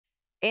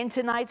In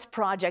tonight's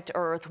Project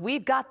Earth,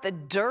 we've got the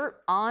dirt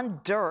on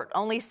dirt.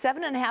 Only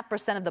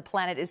 7.5% of the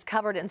planet is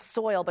covered in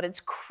soil, but it's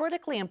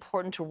critically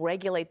important to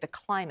regulate the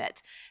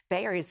climate.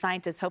 Bay Area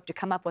scientists hope to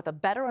come up with a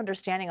better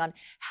understanding on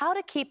how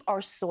to keep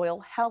our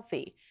soil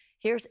healthy.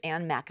 Here's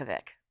Ann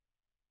Makovic.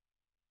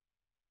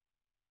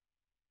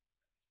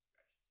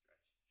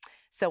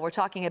 So we're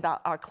talking about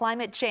our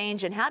climate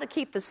change and how to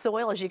keep the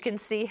soil, as you can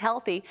see,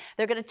 healthy.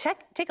 They're going to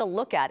take a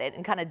look at it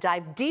and kind of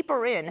dive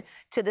deeper in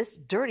to this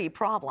dirty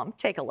problem.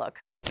 Take a look.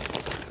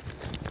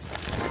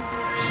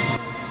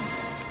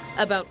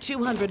 About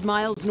 200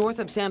 miles north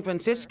of San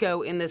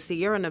Francisco in the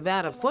Sierra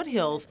Nevada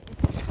foothills,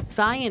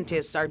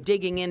 scientists are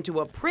digging into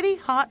a pretty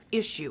hot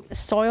issue.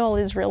 Soil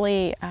is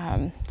really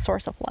a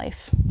source of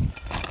life.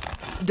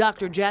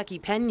 Dr. Jackie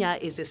Pena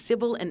is a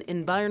civil and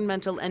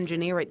environmental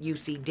engineer at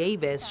UC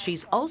Davis.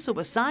 She's also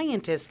a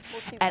scientist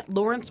at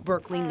Lawrence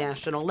Berkeley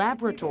National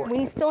Laboratory.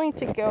 We still need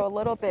to go a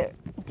little bit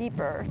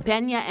deeper.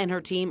 Pena and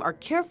her team are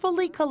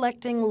carefully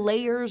collecting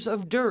layers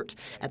of dirt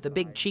at the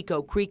Big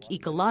Chico Creek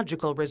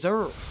Ecological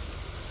Reserve.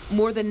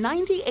 More than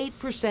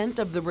 98%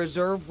 of the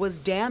reserve was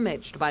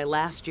damaged by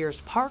last year's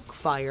park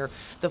fire,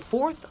 the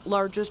fourth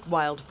largest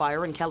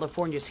wildfire in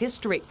California's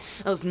history.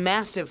 Those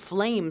massive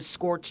flames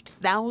scorched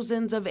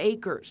thousands of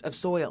acres of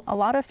soil. A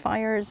lot of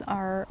fires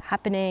are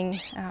happening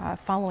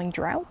following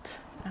drought.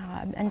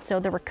 And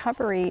so the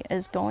recovery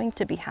is going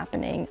to be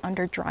happening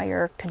under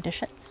drier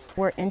conditions.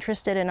 We're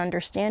interested in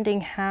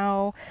understanding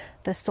how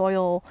the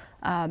soil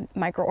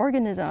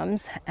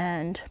microorganisms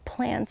and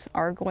plants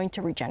are going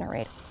to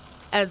regenerate.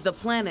 As the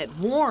planet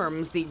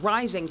warms, the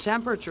rising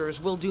temperatures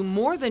will do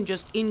more than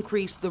just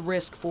increase the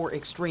risk for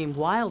extreme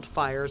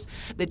wildfires.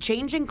 The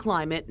changing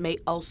climate may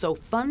also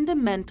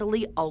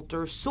fundamentally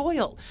alter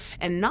soil,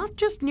 and not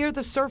just near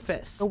the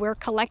surface. We're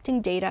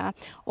collecting data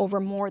over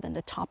more than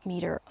the top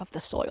meter of the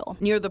soil.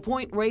 Near the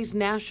Point Reyes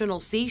National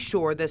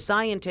Seashore, the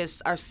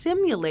scientists are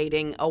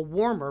simulating a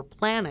warmer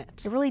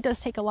planet. It really does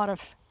take a lot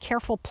of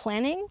careful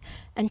planning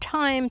and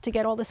time to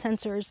get all the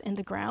sensors in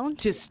the ground.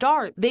 To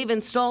start, they've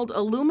installed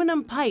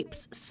aluminum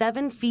pipes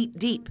 7 feet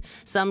deep.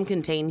 Some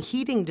contain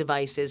heating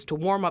devices to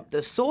warm up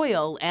the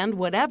soil and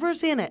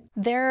whatever's in it.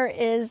 There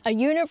is a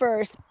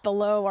universe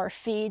below our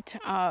feet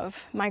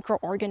of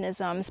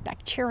microorganisms,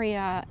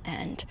 bacteria,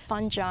 and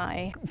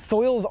fungi.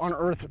 Soils on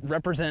Earth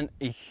represent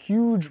a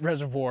huge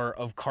reservoir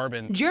of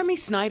carbon. Jeremy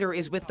Snyder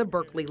is with the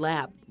Berkeley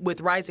lab. With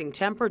rising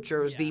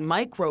temperatures, the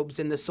microbes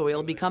in the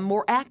soil become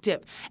more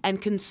active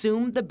and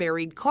consume the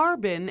buried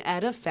carbon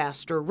at a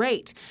faster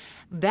rate.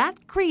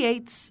 That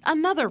creates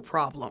another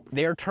problem.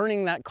 They're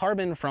turning that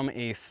carbon from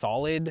a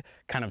solid,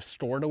 kind of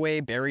stored away,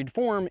 buried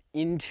form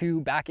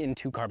back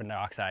into carbon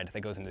dioxide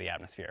that goes into the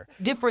atmosphere.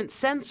 Different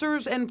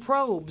sensors and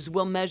probes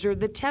will measure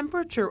the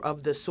temperature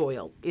of the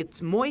soil,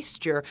 its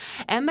moisture,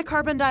 and the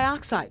carbon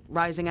dioxide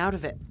rising out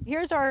of it.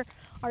 Here's our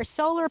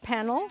solar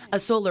panel. A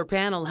solar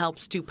panel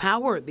helps to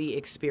power the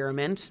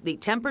experiment. The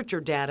temperature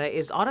data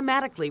is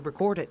automatically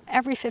recorded.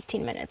 Every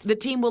 15 minutes. The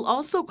team will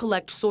also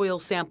collect soil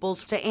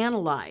samples to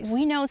analyze.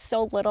 We know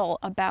so little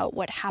about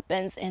what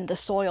happens in the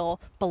soil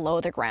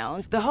below the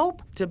ground. The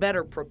hope to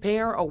better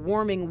prepare a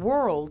warming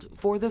world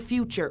for the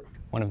future.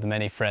 One of the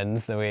many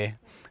friends that we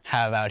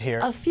have out here.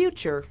 A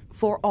future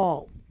for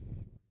all.